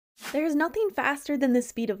There's nothing faster than the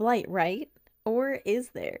speed of light, right? Or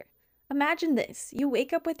is there? Imagine this, you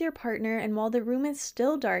wake up with your partner, and while the room is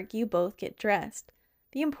still dark, you both get dressed.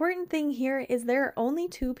 The important thing here is there are only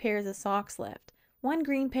two pairs of socks left, one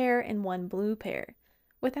green pair and one blue pair.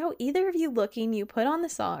 Without either of you looking, you put on the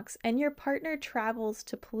socks, and your partner travels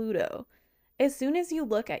to Pluto. As soon as you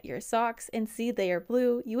look at your socks and see they are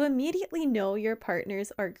blue, you immediately know your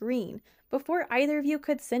partners are green, before either of you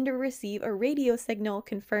could send or receive a radio signal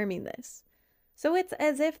confirming this. So it's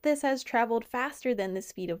as if this has traveled faster than the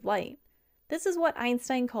speed of light. This is what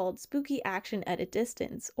Einstein called spooky action at a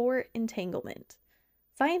distance, or entanglement.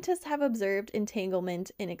 Scientists have observed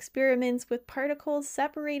entanglement in experiments with particles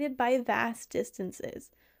separated by vast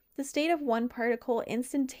distances. The state of one particle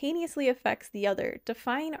instantaneously affects the other,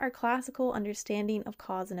 defying our classical understanding of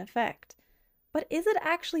cause and effect. But is it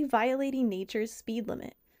actually violating nature's speed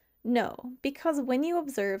limit? No, because when you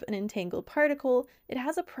observe an entangled particle, it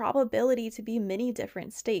has a probability to be many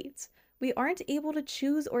different states. We aren't able to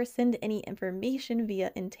choose or send any information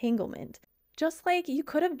via entanglement. Just like you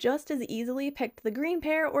could have just as easily picked the green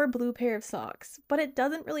pair or blue pair of socks, but it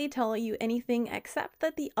doesn't really tell you anything except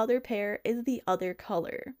that the other pair is the other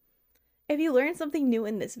color. If you learned something new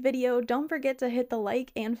in this video, don't forget to hit the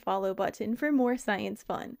like and follow button for more science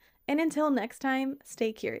fun. And until next time,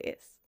 stay curious.